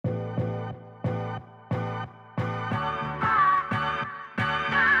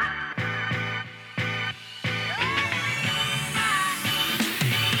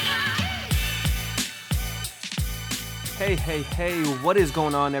Hey, what is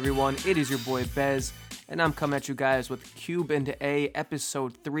going on, everyone? It is your boy Bez, and I'm coming at you guys with Cube into A,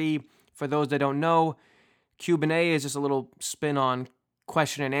 episode 3. For those that don't know, Cube and A is just a little spin on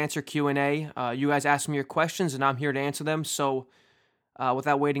question and answer Q&A. You guys ask me your questions, and I'm here to answer them, so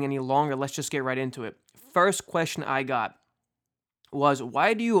without waiting any longer, let's just get right into it. First question I got was,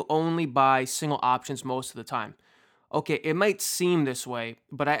 why do you only buy single options most of the time? Okay, it might seem this way,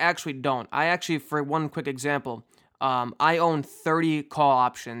 but I actually don't. For one quick example, I own 30 call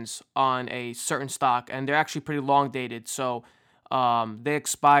options on a certain stock, and they're actually pretty long dated. So they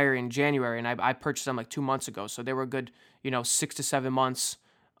expire in January, and I purchased them like 2 months ago. So they were a good, 6 to 7 months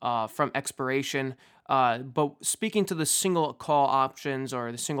from expiration. But speaking to the single call options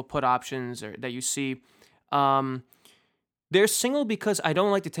or the single put options that you see, they're single because I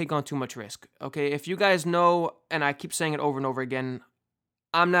don't like to take on too much risk. Okay, if you guys know, and I keep saying it over and over again,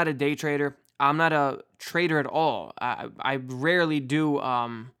 I'm not a day trader. I'm not a trader at all. I rarely do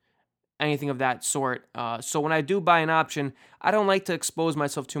anything of that sort. So when I do buy an option, I don't like to expose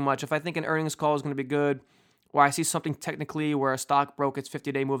myself too much. If I think an earnings call is going to be good, or I see something technically where a stock broke its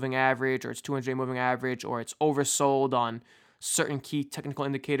 50-day moving average or its 200-day moving average, or it's oversold on certain key technical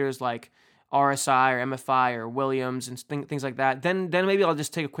indicators like RSI or MFI or Williams and things like that, then maybe I'll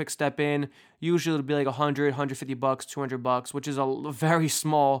just take a quick step in. Usually it'll be like $100, $150, $200, which is a very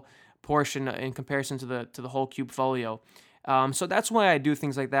small portion in comparison to the whole cube folio. So that's why I do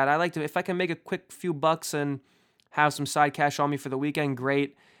things like that. I like to, if I can make a quick few bucks and have some side cash on me for the weekend,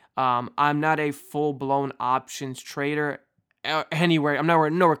 great. I'm not a full-blown options trader anywhere. I'm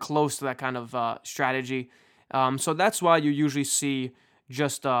nowhere close to that kind of strategy. So that's why you usually see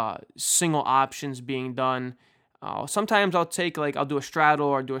just single options being done. Sometimes I'll do a straddle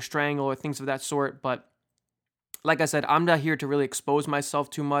or do a strangle or things of that sort. But like I said, I'm not here to really expose myself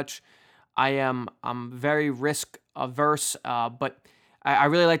too much. I'm very risk averse, but I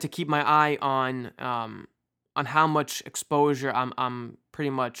really like to keep my eye on how much exposure I'm pretty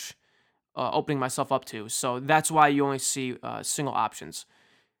much opening myself up to. So that's why you only see single options.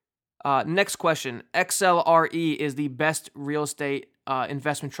 Next question. XLRE is the best real estate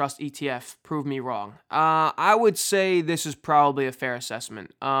investment trust ETF. Prove me wrong. I would say this is probably a fair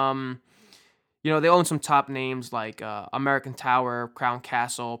assessment. They own some top names like American Tower, Crown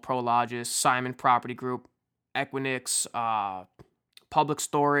Castle, Prologis, Simon Property Group, Equinix, Public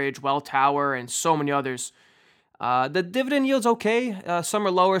Storage, Welltower, and so many others. The dividend yield's okay. Some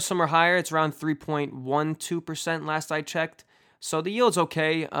are lower, some are higher. It's around 3.12% last I checked. So the yield's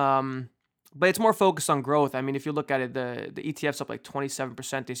okay, but it's more focused on growth. I mean, if you look at it, the ETF's up like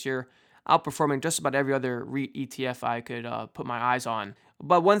 27% this year, outperforming just about every other REIT ETF I could put my eyes on.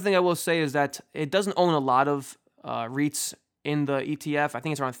 But one thing I will say is that it doesn't own a lot of REITs in the ETF. I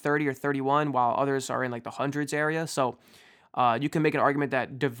think it's around 30 or 31, while others are in like the hundreds area. So you can make an argument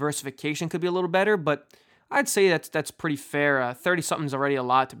that diversification could be a little better, but I'd say that's pretty fair. 30-something's already a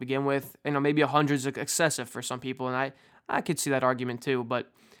lot to begin with. Maybe 100 is excessive for some people, and I could see that argument too.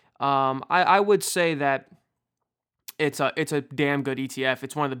 But I would say that it's a damn good ETF.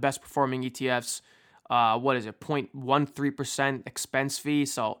 It's one of the best performing ETFs. What is it? 0.13% expense fee.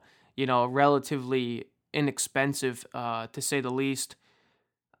 So, relatively inexpensive, to say the least.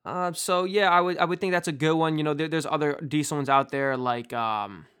 So yeah, I would think that's a good one. There's other decent ones out there like,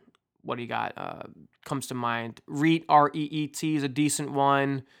 what do you got? Comes to mind. REIT, REET is a decent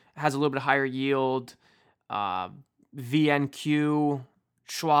one. It has a little bit higher yield. VNQ,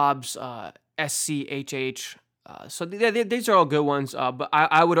 Schwab's, SCHH. So these are all good ones. But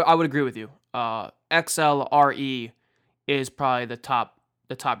I would agree with you. XLRE is probably the top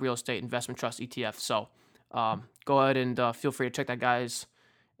real estate investment trust ETF. So go ahead and feel free to check that, guys,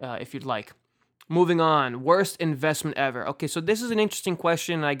 if you'd like. Moving on, worst investment ever. Okay, so this is an interesting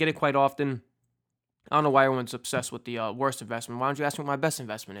question. I get it quite often. I don't know why everyone's obsessed with the worst investment. Why don't you ask me what my best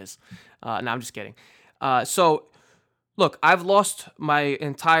investment is? No, I'm just kidding. So, look, I've lost my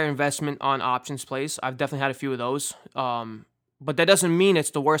entire investment on options plays. I've definitely had a few of those. But that doesn't mean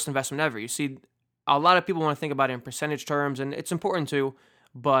it's the worst investment ever. You see, a lot of people want to think about it in percentage terms, and it's important too,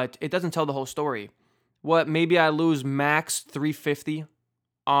 but it doesn't tell the whole story. Maybe I lose max $350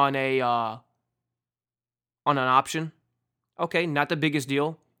 on an option. Okay, not the biggest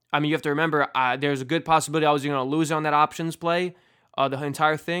deal. I mean, you have to remember, there's a good possibility I was going to lose on that options play, the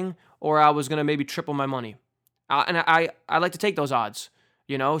entire thing, or I was going to maybe triple my money. And I like to take those odds,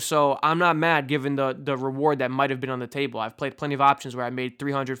 so I'm not mad given the reward that might have been on the table. I've played plenty of options where I made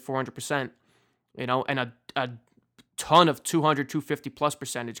 300, 400%, and a ton of 200, 250 plus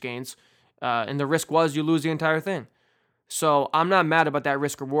percentage gains. And the risk was you lose the entire thing. So I'm not mad about that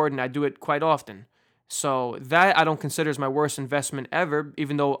risk reward, and I do it quite often. So that I don't consider as my worst investment ever,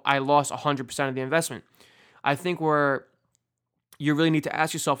 even though I lost 100% of the investment. I think where you really need to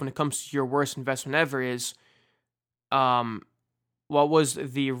ask yourself when it comes to your worst investment ever is, um, what was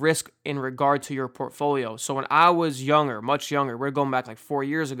the risk in regard to your portfolio? So when I was younger, much younger, we're going back like 4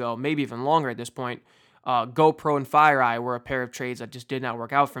 years ago, maybe even longer at this point, GoPro and FireEye were a pair of trades that just did not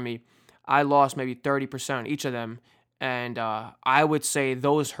work out for me. I lost maybe 30% on each of them. And I would say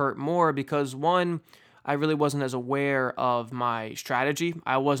those hurt more because one, I really wasn't as aware of my strategy.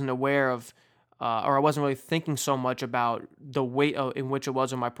 I wasn't aware of, or I wasn't really thinking so much about the weight in which it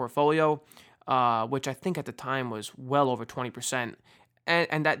was in my portfolio, which I think at the time was well over 20%.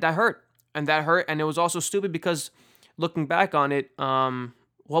 And that hurt. And that hurt. And it was also stupid because looking back on it,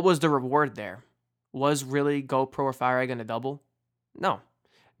 what was the reward there? Was really GoPro or FireEye going to double? No.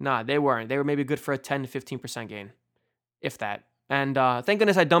 Nah, they weren't. They were maybe good for a 10 to 15% gain, if that. And thank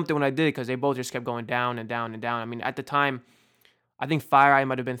goodness I dumped it when I did it because they both just kept going down and down and down. I mean, at the time, I think FireEye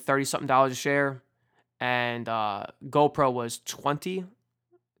might have been $30-something a share, and GoPro was 20.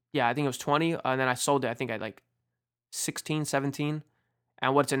 Yeah, I think it was 20, and then I sold it, I think, at like 16, 17.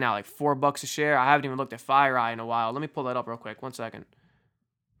 And what's it now, like $4 a share? I haven't even looked at FireEye in a while. Let me pull that up real quick. 1 second.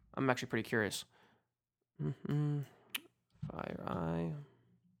 I'm actually pretty curious. FireEye.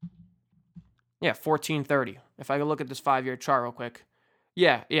 Yeah, 14.30. If I could look at this 5-year chart real quick.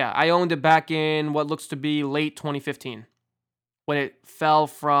 Yeah. I owned it back in what looks to be late 2015 when it fell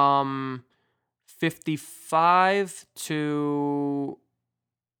from 55 to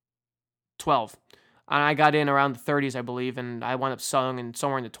 12. And I got in around the 30s, I believe, and I wound up selling in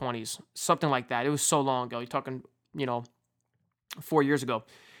somewhere in the 20s. Something like that. It was so long ago. You're talking, 4 years ago.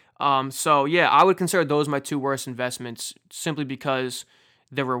 So, yeah, I would consider those my two worst investments simply because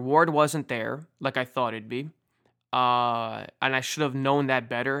the reward wasn't there like I thought it'd be. And I should have known that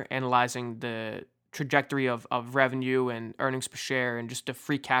better, analyzing the trajectory of revenue and earnings per share and just the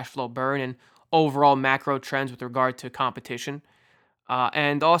free cash flow burn and overall macro trends with regard to competition.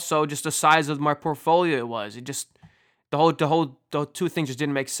 And also just the size of my portfolio it was. It just, the two things just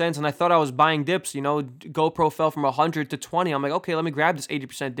didn't make sense. And I thought I was buying dips. GoPro fell from 100 to 20. I'm like, okay, let me grab this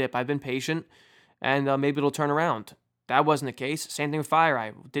 80% dip. I've been patient, and maybe it'll turn around. That wasn't the case. Same thing with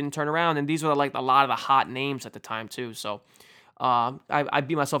FireEye. Didn't turn around. And these were like a lot of the hot names at the time too. So I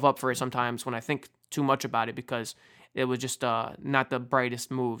beat myself up for it sometimes when I think too much about it because it was just not the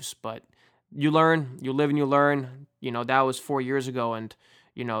brightest moves. But you learn, you live and you learn. That was 4 years ago. And,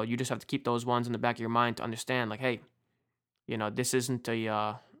 you just have to keep those ones in the back of your mind to understand like, hey, this isn't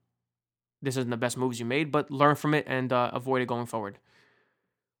the best moves you made, but learn from it and avoid it going forward.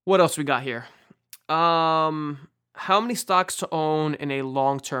 What else we got here? How many stocks to own in a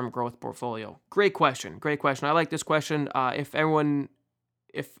long-term growth portfolio? Great question. I like this question. If anyone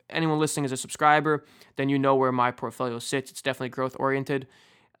listening is a subscriber, then you know where my portfolio sits. It's definitely growth-oriented.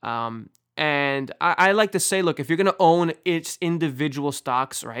 And I like to say, look, if you're going to own its individual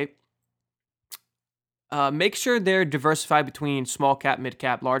stocks, right, make sure they're diversified between small cap, mid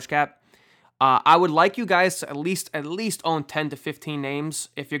cap, large cap. I would like you guys to at least own 10 to 15 names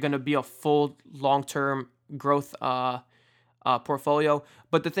if you're going to be a full long-term growth portfolio.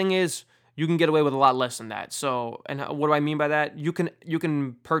 But the thing is, you can get away with a lot less than that. So, and what do I mean by that? You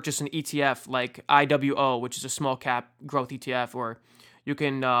can purchase an ETF like IWO, which is a small cap growth ETF, or you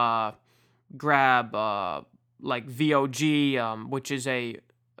can grab like VOG, which is a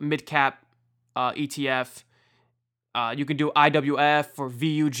mid cap ETF. You can do IWF or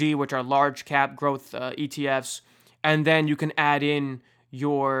VUG, which are large cap growth ETFs, and then you can add in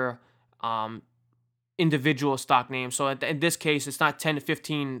your individual stock names. So in this case, it's not 10 to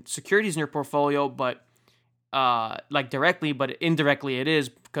 15 securities in your portfolio, but like directly, but indirectly it is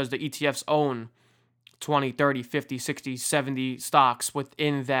because the ETFs own 20, 30, 50, 60, 70 stocks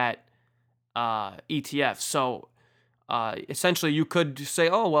within that ETF. So essentially you could say,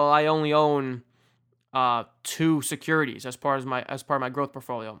 oh, well, I only own 2 securities as part of my growth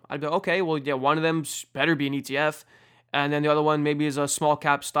portfolio. I'd go, okay, well, yeah, one of them better be an ETF, and then the other one maybe is a small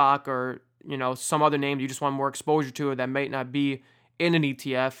cap stock or some other name you just want more exposure to that might not be in an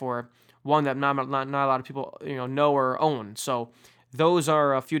ETF or one that not a lot of people know or own. So those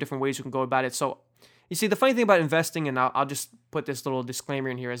are a few different ways you can go about it. So you see, the funny thing about investing, and I'll just put this little disclaimer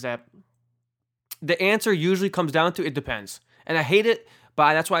in here, is that the answer usually comes down to it depends. And I hate it,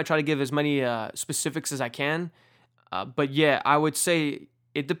 but that's why I try to give as many specifics as I can. But yeah, I would say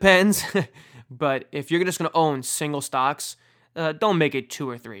it depends. But if you're just going to own single stocks, don't make it 2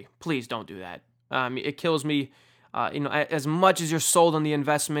 or 3. Please don't do that. It kills me. As much as you're sold on the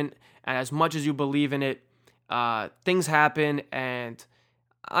investment and as much as you believe in it, things happen, and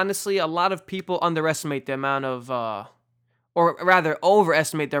honestly, a lot of people underestimate the amount of, or rather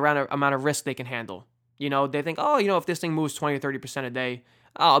overestimate the amount of risk they can handle. They think, oh, if this thing moves 20 or 30% a day,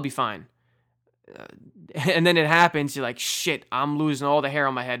 I'll be fine. And then it happens, you're like, shit, I'm losing all the hair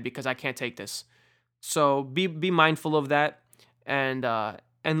on my head because I can't take this. So be mindful of that. And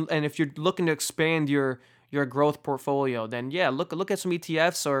if you're looking to expand your growth portfolio, then yeah, look at some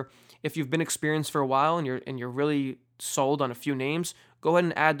ETFs, or if you've been experienced for a while and you're really sold on a few names, go ahead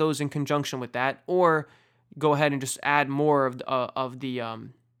and add those in conjunction with that, or go ahead and just add more of the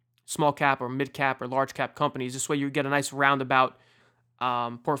small cap or mid cap or large cap companies. This way you get a nice roundabout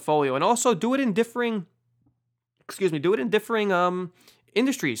portfolio, and also do it in differing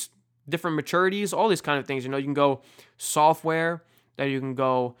industries, different maturities, all these kind of things. You can go software, then you can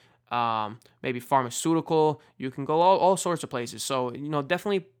go maybe pharmaceutical, you can go all sorts of places. So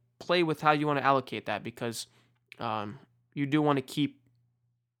definitely play with how you want to allocate that, because you do want to keep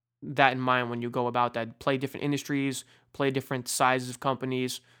that in mind when you go about that. Play different industries, play different sizes of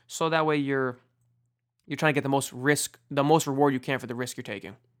companies, so that way you're trying to get the most reward you can for the risk you're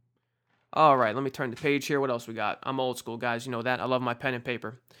taking. All right, let me turn the page here. What else we got? I'm old school, guys. You know that. I love my pen and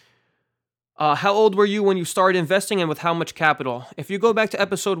paper. How old were you when you started investing, and with how much capital? If you go back to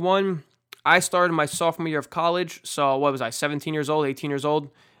episode 1, I started my sophomore year of college. So what was I, 17 years old, 18 years old?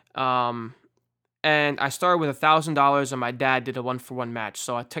 And I started with $1,000, and my dad did a 1-for-1 match.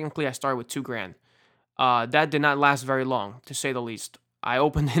 So technically I started with $2,000. That did not last very long, to say the least. I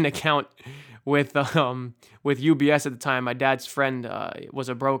opened an account with UBS at the time. My dad's friend was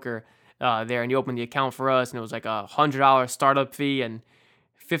a broker there, and he opened the account for us, and it was like $100 startup fee and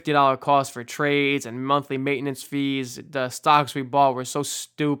 $50 cost for trades and monthly maintenance fees. The stocks we bought were so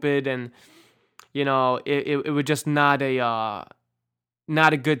stupid, and it was just not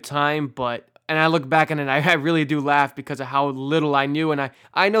a good time. And I look back on it, and I really do laugh because of how little I knew. And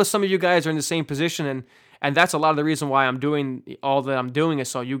I know some of you guys are in the same position, and that's a lot of the reason why I'm doing all that I'm doing, is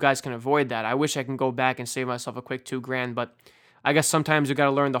so you guys can avoid that. I wish I can go back and save myself a quick $2,000, but I guess sometimes you got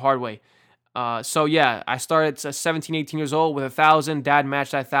to learn the hard way. So yeah, I started at 17, 18 years old with $1,000. Dad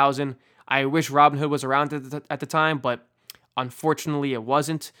matched that $1,000. I wish Robinhood was around at the time, but unfortunately it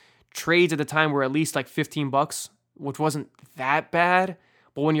wasn't. Trades at the time were at least like $15, which wasn't that bad.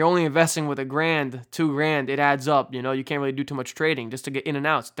 But when you're only investing with $1,000, $2,000, it adds up. You can't really do too much trading. Just to get in and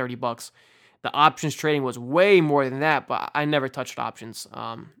out, it's $30. The options trading was way more than that, but I never touched options.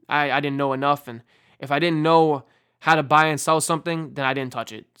 I didn't know enough, and if I didn't know how to buy and sell something, then I didn't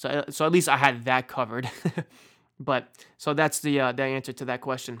touch it. So at least I had that covered. So that's the answer to that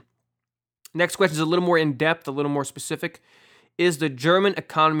question. Next question is a little more in depth, a little more specific. Is the German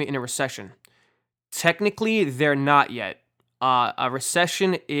economy in a recession? Technically, they're not yet. A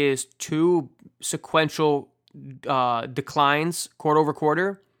recession is 2 sequential declines quarter over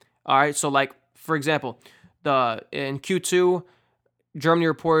quarter. All right, so like for example, in Q2, Germany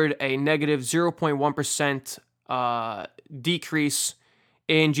reported a negative 0.1% decrease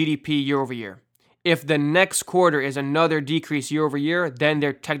in GDP year over year. If the next quarter is another decrease year over year, then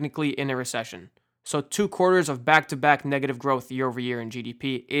they're technically in a recession. So 2 quarters of back-to-back negative growth year over year in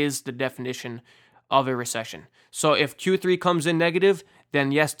GDP is the definition of a recession. So if Q3 comes in negative,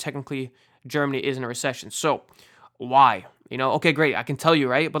 then yes, technically Germany is in a recession. So why? Okay, great. I can tell you,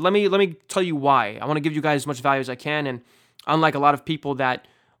 right? But let me tell you why. I want to give you guys as much value as I can. And unlike a lot of people that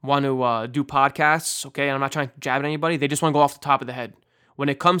want to do podcasts, okay, and I'm not trying to jab at anybody, they just want to go off the top of the head. When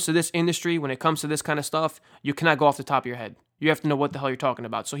it comes to this industry, when it comes to this kind of stuff, you cannot go off the top of your head. You have to know what the hell you're talking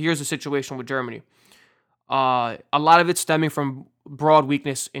about. So here's the situation with Germany. A lot of it's stemming from broad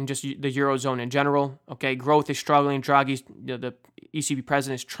weakness in just the Eurozone in general. Okay, growth is struggling. Draghi, the ECB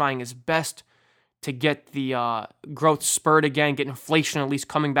president, is trying his best to get the growth spurred again, get inflation at least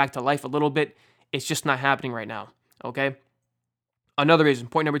coming back to life a little bit. It's just not happening right now, okay? Another reason,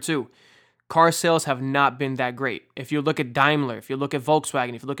 point number 2, car sales have not been that great. If you look at Daimler, if you look at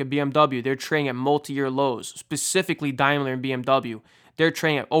Volkswagen, if you look at BMW, they're trading at multi-year lows. Specifically Daimler and BMW, they're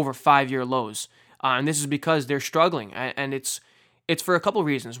trading at over 5-year lows. And this is because they're struggling. And it's for a couple of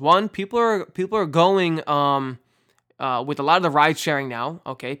reasons. One, people are going with a lot of the ride sharing now,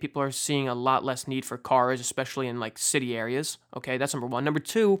 okay? People are seeing a lot less need for cars, especially in like city areas, okay? That's number 1. Number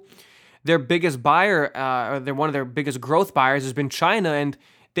 2, their biggest buyer, or one of their biggest growth buyers has been China, and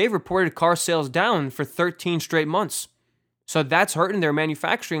they've reported car sales down for 13 straight months. So that's hurting their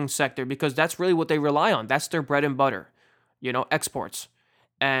manufacturing sector, because that's really what they rely on. That's their bread and butter, exports.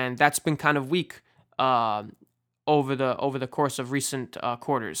 And that's been kind of weak over the course of recent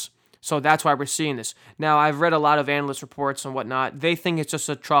quarters. So that's why we're seeing this. Now, I've read a lot of analyst reports and whatnot. They think it's just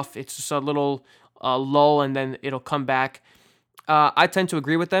a trough. It's just a little lull, and then it'll come back. I tend to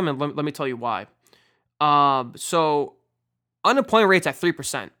agree with them, and let me tell you why. So unemployment rate's at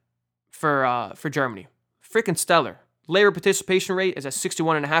 3% for Germany. Freaking stellar. Labor participation rate is at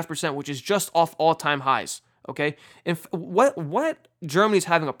 61.5%, which is just off all-time highs. Okay, and what Germany's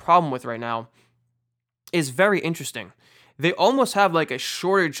having a problem with right now is very interesting. They almost have like a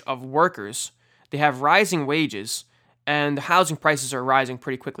shortage of workers. They have rising wages, and the housing prices are rising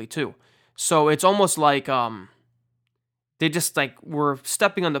pretty quickly too. So it's almost like they just like were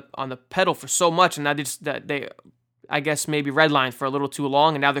stepping on the pedal for so much, and now they I guess maybe redlined for a little too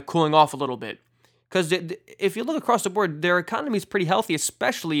long, and now they're cooling off a little bit. Because if you look across the board, their economy is pretty healthy,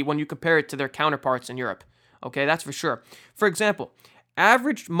 especially when you compare it to their counterparts in Europe. Okay, that's for sure. For example,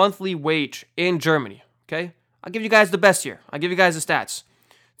 average monthly wage in Germany. Okay, I'll give you guys the best here. I'll give you guys the stats.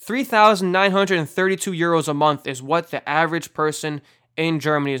 3,932 euros a month is what the average person in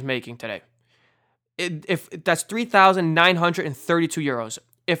Germany is making today. If that's 3,932 euros.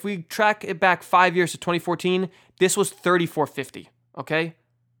 If we track it back 5 years to 2014, this was 3,450. Okay,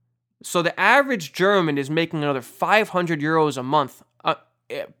 so the average German is making another 500 euros a month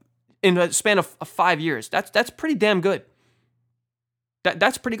in a span of 5 years. That's pretty damn good.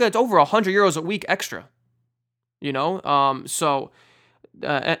 That's pretty good. It's over 100 euros a week extra. You know,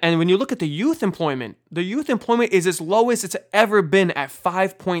 and when you look at the youth employment is as low as it's ever been at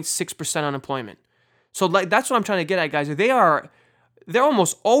 5.6% unemployment. So like that's what I'm trying to get at, guys. They're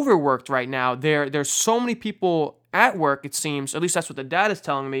almost overworked right now. There's so many people at work, it seems. At least that's what the data is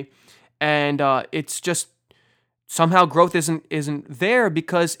telling me. And it's just somehow growth isn't there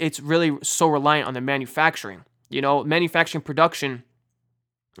because it's really so reliant on the manufacturing. You know, manufacturing production,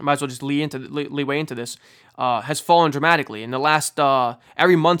 I might as well just leeway into this, has fallen dramatically. In the last,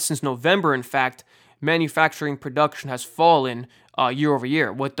 every month since November, in fact, manufacturing production has fallen year over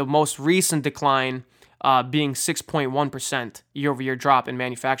year, with the most recent decline being 6.1% year over year drop in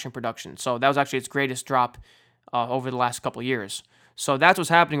manufacturing production. So that was actually its greatest drop over the last couple of years. So that's what's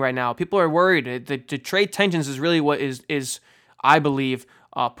happening right now. People are worried. The trade tensions is really what is I believe,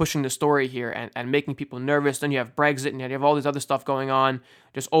 pushing the story here and making people nervous. Then you have Brexit and you have all this other stuff going on.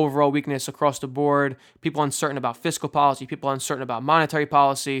 Just overall weakness across the board. People uncertain about fiscal policy. People uncertain about monetary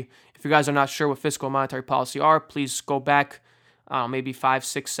policy. If you guys are not sure what fiscal and monetary policy are, please go back maybe 5,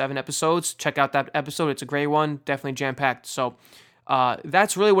 6, 7 episodes. Check out that episode. It's a great one. Definitely jam-packed. So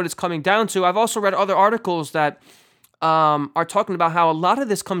that's really what it's coming down to. I've also read other articles that are talking about how a lot of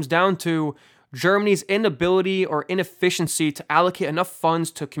this comes down to Germany's inability or inefficiency to allocate enough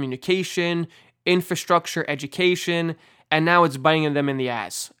funds to communication, infrastructure, education, and now it's biting them in the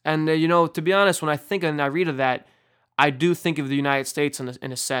ass. And, to be honest, when I think and I read of that, I do think of the United States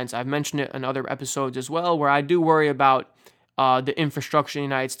in a sense. I've mentioned it in other episodes as well, where I do worry about the infrastructure in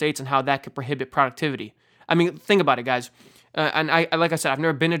the United States and how that could prohibit productivity. I mean, think about it, guys. And I, like I said, I've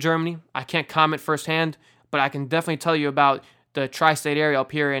never been to Germany. I can't comment firsthand, but I can definitely tell you about the tri-state area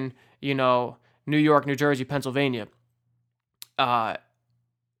up here in, New York, New Jersey, Pennsylvania.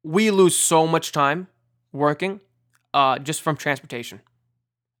 We lose so much time working just from transportation.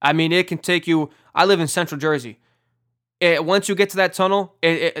 I mean, it can take you. I live in Central Jersey. Once you get to that tunnel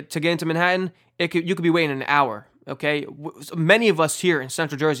to get into Manhattan, you could be waiting an hour. Okay, many of us here in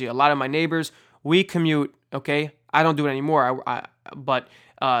Central Jersey, a lot of my neighbors, we commute. Okay, I don't do it anymore. But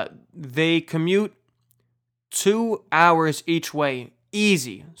they commute 2 hours each way.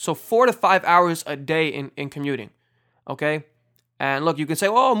 Easy. So 4 to 5 hours a day in commuting. Okay? And look, you can say,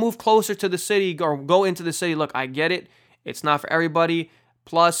 oh, move closer to the city or go into the city. Look, I get it. It's not for everybody.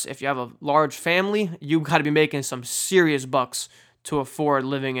 Plus, if you have a large family, you got to be making some serious bucks to afford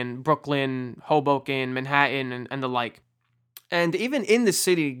living in Brooklyn, Hoboken, Manhattan, and the like. And even in the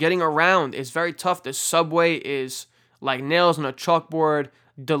city, getting around is very tough. The subway is like nails on a chalkboard,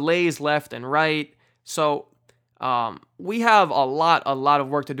 delays left and right. So we have a lot of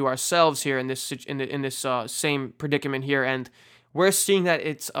work to do ourselves here in this same predicament here, and we're seeing that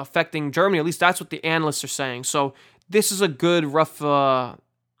it's affecting Germany. At least that's what the analysts are saying. So this is a good rough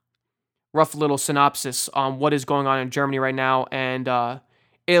little synopsis on what is going on in Germany right now, and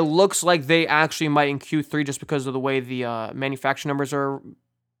it looks like they actually might in Q3, just because of the way the manufacturing numbers are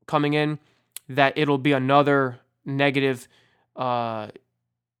coming in, that it'll be another negative quarter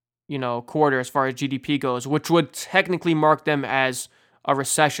as far as GDP goes, which would technically mark them as a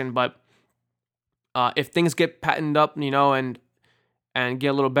recession. But if things get patented up, and get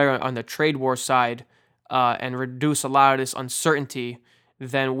a little better on the trade war side, and reduce a lot of this uncertainty,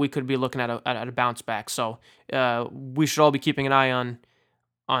 then we could be looking at a bounce back. So we should all be keeping an eye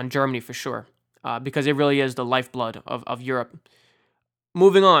on Germany for sure, because it really is the lifeblood of Europe.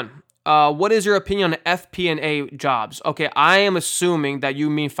 Moving on, what is your opinion on FP&A jobs? Okay, I am assuming that you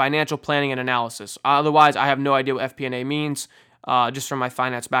mean financial planning and analysis. Otherwise, I have no idea what FP&A means, just from my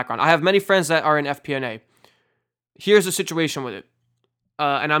finance background. I have many friends that are in FP&A. Here's the situation with it,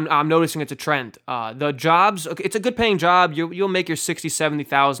 and I'm noticing it's a trend. The jobs, okay, it's a good paying job. You'll make your 60,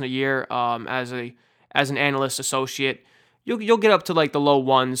 70,000 a year as an analyst associate. You'll get up to like the low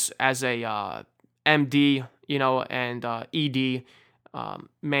ones as a MD, and ED,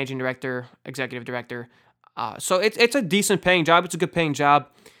 managing director, executive director. So it's a decent paying job. It's a good paying job.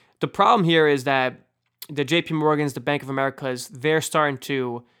 The problem here is that the JP Morgans, the Bank of Americas, they're starting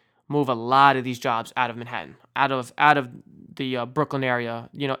to move a lot of these jobs out of Manhattan, out of the Brooklyn area,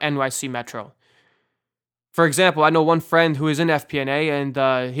 NYC Metro. For example, I know one friend who is in FP&A, and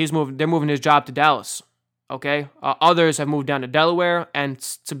they're moving his job to Dallas. Okay, others have moved down to Delaware, and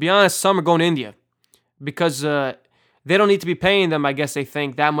to be honest, some are going to India because they don't need to be paying them, I guess they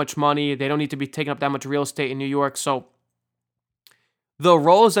think, that much money. They don't need to be taking up that much real estate in New York. So the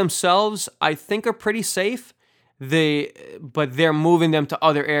roles themselves, I think, are pretty safe. But they're moving them to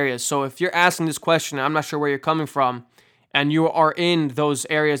other areas. So if you're asking this question, I'm not sure where you're coming from, and you are in those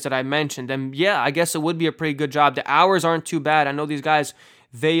areas that I mentioned, then yeah, I guess it would be a pretty good job. The hours aren't too bad. I know these guys,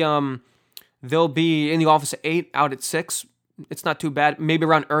 they'll be in the office at 8, out at 6. It's not too bad. Maybe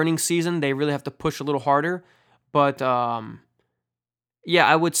around earnings season, they really have to push a little harder. But yeah,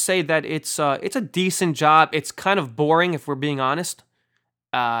 I would say that it's a decent job. It's kind of boring if we're being honest.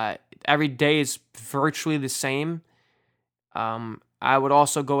 Every day is virtually the same. I would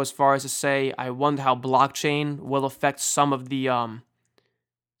also go as far as to say I wonder how blockchain will affect some of the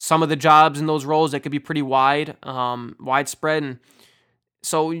jobs in those roles that could be pretty widespread. And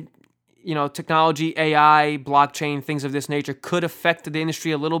so, technology, AI, blockchain, things of this nature could affect the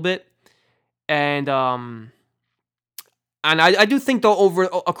industry a little bit. And I do think,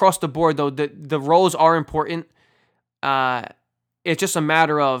 though, across the board, though, the roles are important. It's just a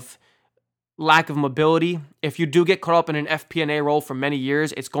matter of lack of mobility. If you do get caught up in an FP&A role for many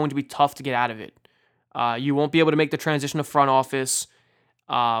years, it's going to be tough to get out of it. You won't be able to make the transition to front office.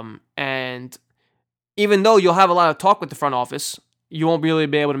 And even though you'll have a lot of talk with the front office, you won't really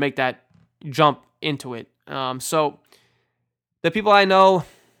be able to make that jump into it. So the people I know,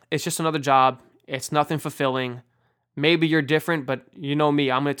 it's just another job. It's nothing fulfilling. Maybe you're different, but you know me.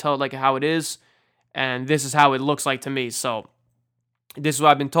 I'm going to tell it like how it is. And this is how it looks like to me. So this is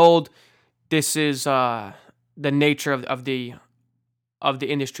what I've been told. This is the nature of the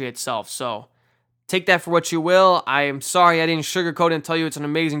industry itself. So take that for what you will. I am sorry I didn't sugarcoat it and tell you it's an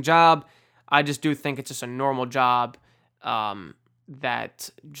amazing job. I just do think it's just a normal job that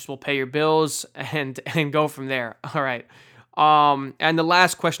just will pay your bills and go from there. All right. And the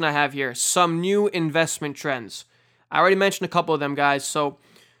last question I have here, some new investment trends. I already mentioned a couple of them, guys. So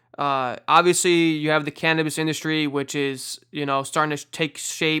obviously you have the cannabis industry, which is, starting to take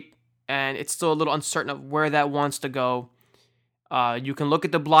shape, and it's still a little uncertain of where that wants to go. You can look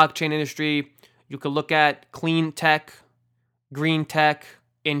at the blockchain industry. You can look at clean tech, green tech,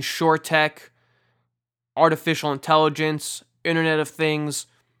 insure tech, artificial intelligence, Internet of Things.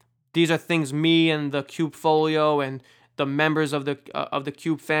 These are things me and the Cubefolio and the members of the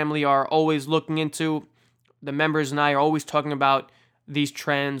Cube family are always looking into. The members and I are always talking about these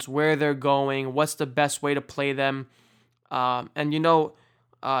trends, where they're going, what's the best way to play them. And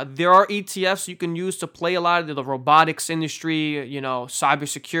there are ETFs you can use to play a lot of the robotics industry,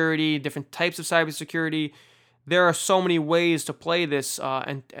 cybersecurity, different types of cybersecurity. There are so many ways to play this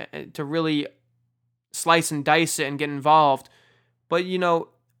and to really slice and dice it and get involved. But, you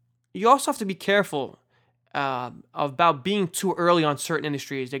also have to be careful about being too early on certain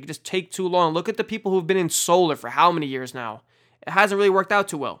industries. They can just take too long. Look at the people who've been in solar for how many years now. It hasn't really worked out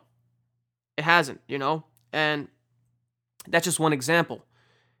too well. It hasn't, and that's just one example.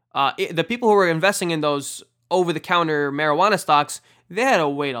 The people who were investing in those over-the-counter marijuana stocks, they had to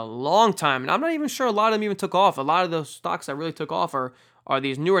wait a long time, and I'm not even sure a lot of them even took off. A lot of those stocks that really took off are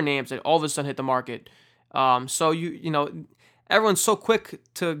these newer names that all of a sudden hit the market. So everyone's so quick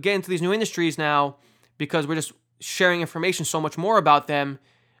to get into these new industries now because we're just sharing information so much more about them.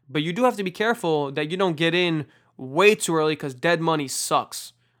 But you do have to be careful that you don't get in way too early because dead money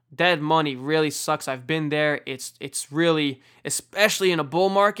sucks. Dead money really sucks. I've been there. It's really, especially in a bull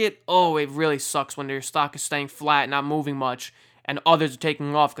market, it really sucks when your stock is staying flat, not moving much, and others are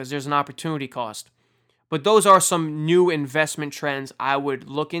taking off because there's an opportunity cost. But those are some new investment trends I would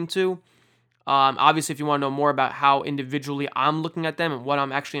look into. Obviously, if you want to know more about how individually I'm looking at them and what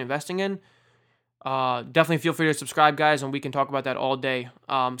I'm actually investing in, definitely feel free to subscribe, guys, and we can talk about that all day.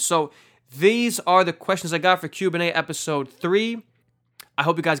 So these are the questions I got for Q&A episode 3. I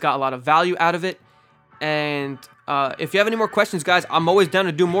hope you guys got a lot of value out of it. And if you have any more questions, guys, I'm always down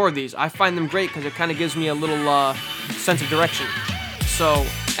to do more of these. I find them great because it kind of gives me a little sense of direction. So,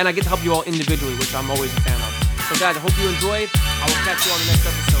 and I get to help you all individually, which I'm always a fan of. So, guys, I hope you enjoyed. I will catch you on the next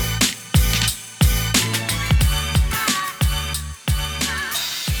episode.